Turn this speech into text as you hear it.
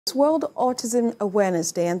It's World Autism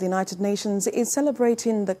Awareness Day, and the United Nations is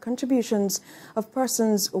celebrating the contributions of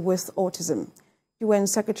persons with autism. UN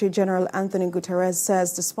Secretary-General Anthony Guterres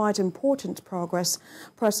says despite important progress,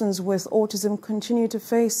 persons with autism continue to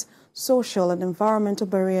face social and environmental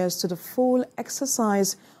barriers to the full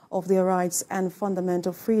exercise of their rights and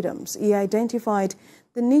fundamental freedoms. He identified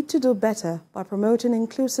the need to do better by promoting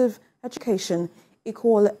inclusive education,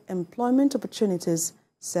 equal employment opportunities,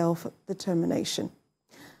 self-determination.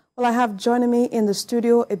 Well, I have joining me in the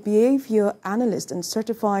studio a behavior analyst and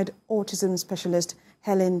certified autism specialist,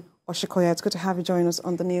 Helen Oshikoya. It's good to have you join us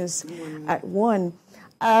on the news at 1.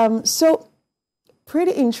 So,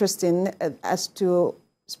 pretty interesting as to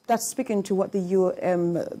that's speaking to what the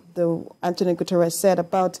Antonio Guterres said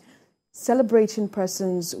about celebrating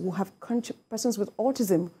persons who have persons with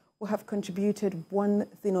autism who have contributed one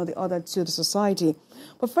thing or the other to the society.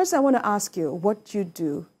 But first, I want to ask you what you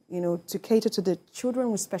do, to cater to the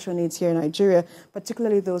children with special needs here in Nigeria,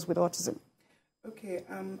 particularly those with autism. Okay,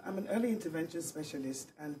 I'm an early intervention specialist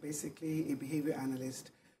and basically a behavior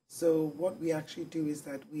analyst. So what we actually do is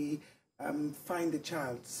that we find the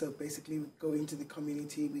child. So basically we go into the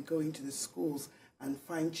community, we go into the schools and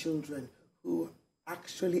find children who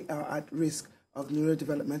actually are at risk of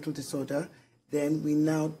neurodevelopmental disorder. Then we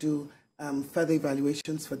now do further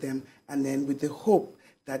evaluations for them, and then with the hope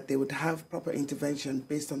that they would have proper intervention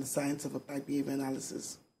based on the science of applied behavior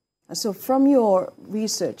analysis. So from your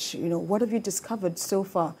research, what have you discovered so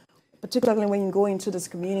far, particularly when you go into these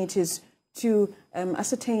communities to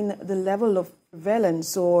ascertain the level of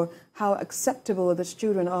prevalence or how acceptable these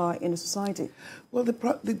children are in the society? Well, the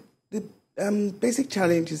basic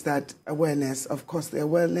challenge is that awareness. Of course, the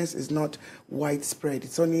awareness is not widespread.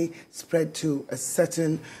 It's only spread to a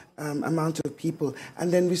certain amount of people.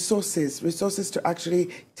 And then resources to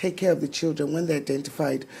actually take care of the children when they're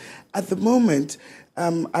identified. At the moment,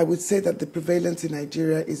 I would say that the prevalence in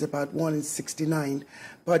Nigeria is about 1 in 69,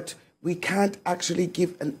 but we can't actually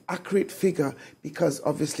give an accurate figure because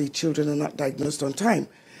obviously children are not diagnosed on time.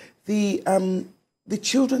 The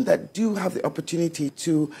children that do have the opportunity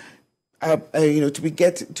to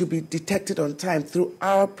to be detected on time through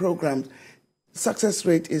our program, success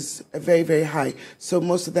rate is very, very high. So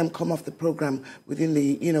most of them come off the program within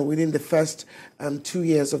the first 2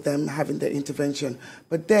 years of them having their intervention.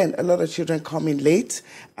 But then a lot of children come in late,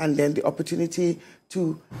 and then the opportunity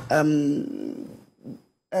to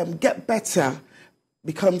get better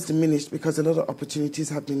becomes diminished because a lot of opportunities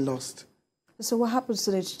have been lost. So what happens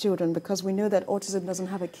to these children? Because we know that autism doesn't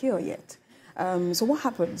have a cure yet. So what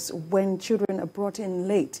happens when children are brought in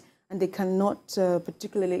late and they cannot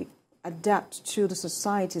particularly adapt to the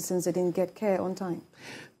society since they didn't get care on time?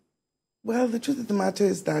 Well, the truth of the matter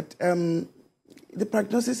is that the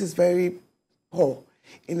prognosis is very poor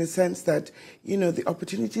in the sense that, the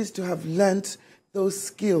opportunities to have learnt those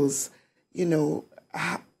skills,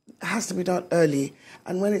 has to be done early.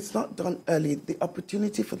 And when it's not done early, the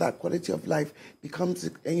opportunity for that quality of life becomes,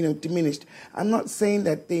 diminished. I'm not saying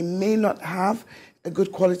that they may not have a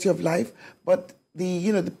good quality of life, but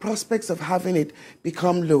the prospects of having it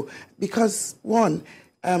become low. Because one,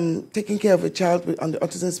 taking care of a child on the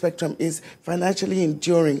autism spectrum is financially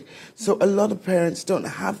enduring. So a lot of parents don't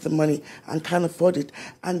have the money and can't afford it.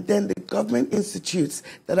 And then the government institutes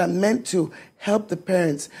that are meant to help the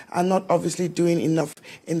parents are not obviously doing enough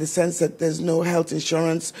in the sense that there's no health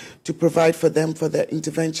insurance to provide for them for their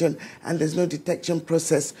intervention, and there's no detection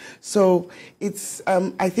process. So it's,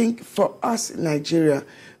 I think for us in Nigeria,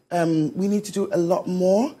 we need to do a lot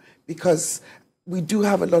more because we do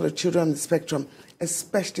have a lot of children on the spectrum,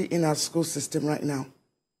 especially in our school system right now.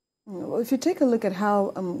 Well, if you take a look at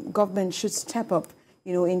how government should step up,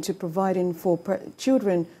 into providing for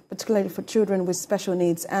children, particularly for children with special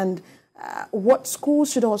needs, and what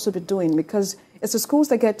schools should also be doing, because it's the schools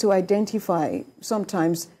that get to identify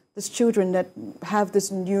sometimes these children that have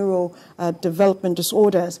this neuro development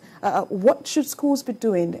disorders. What should schools be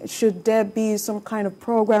doing? Should there be some kind of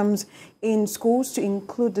programs in schools to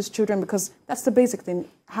include these children? Because that's the basic thing,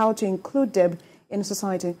 how to include them in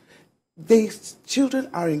society. These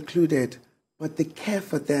children are included, but the care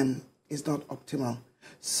for them is not optimal.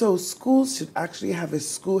 So schools should actually have a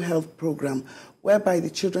school health program whereby the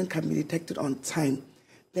children can be detected on time.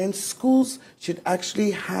 Then schools should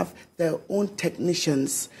actually have their own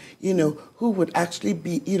technicians, who would actually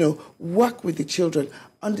be, work with the children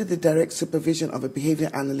under the direct supervision of a behavior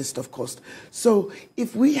analyst, of course. So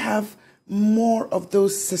if we have more of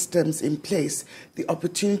those systems in place, the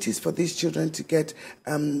opportunities for these children to get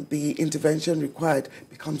the intervention required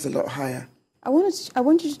becomes a lot higher. I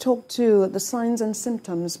want you to talk to the signs and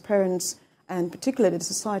symptoms parents and particularly the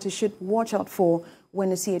society should watch out for when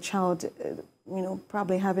they see a child,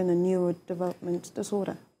 probably having a neurodevelopment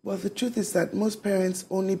disorder? Well, the truth is that most parents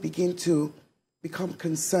only begin to become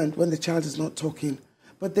concerned when the child is not talking.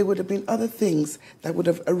 But there would have been other things that would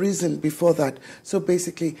have arisen before that. So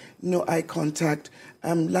basically, no eye contact,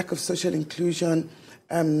 lack of social inclusion,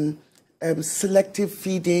 selective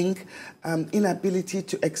feeding, inability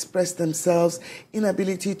to express themselves,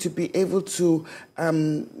 inability to be able to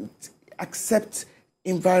accept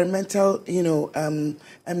environmental,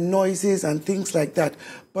 noises and things like that.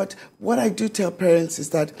 But what I do tell parents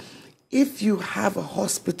is that if you have a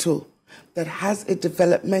hospital that has a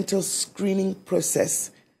developmental screening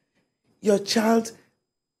process, your child,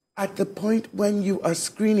 at the point when you are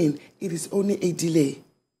screening, it is only a delay.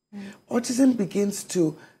 Autism begins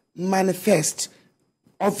to manifest,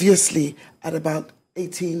 obviously, at about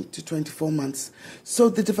 18 to 24 months. So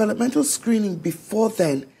the developmental screening before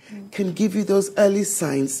then can give you those early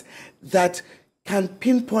signs that can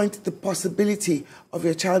pinpoint the possibility of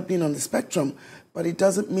your child being on the spectrum, but it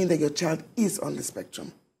doesn't mean that your child is on the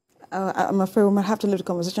spectrum. I'm afraid we might have to leave the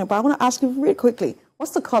conversation, but I want to ask you really quickly,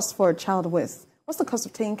 what's the cost for a child with? What's the cost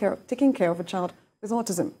of taking care of a child with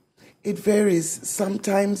autism? It varies.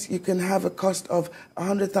 Sometimes you can have a cost of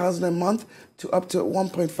 $100,000 a month to up to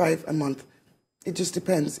 1.5 a month. It just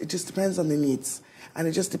depends. It just depends on the needs. And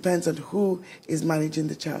it just depends on who is managing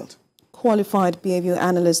the child. Qualified behavior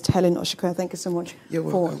analyst Helen Oshikoya, thank you so much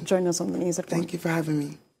for joining us on the news at 1. Thank you for having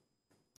me.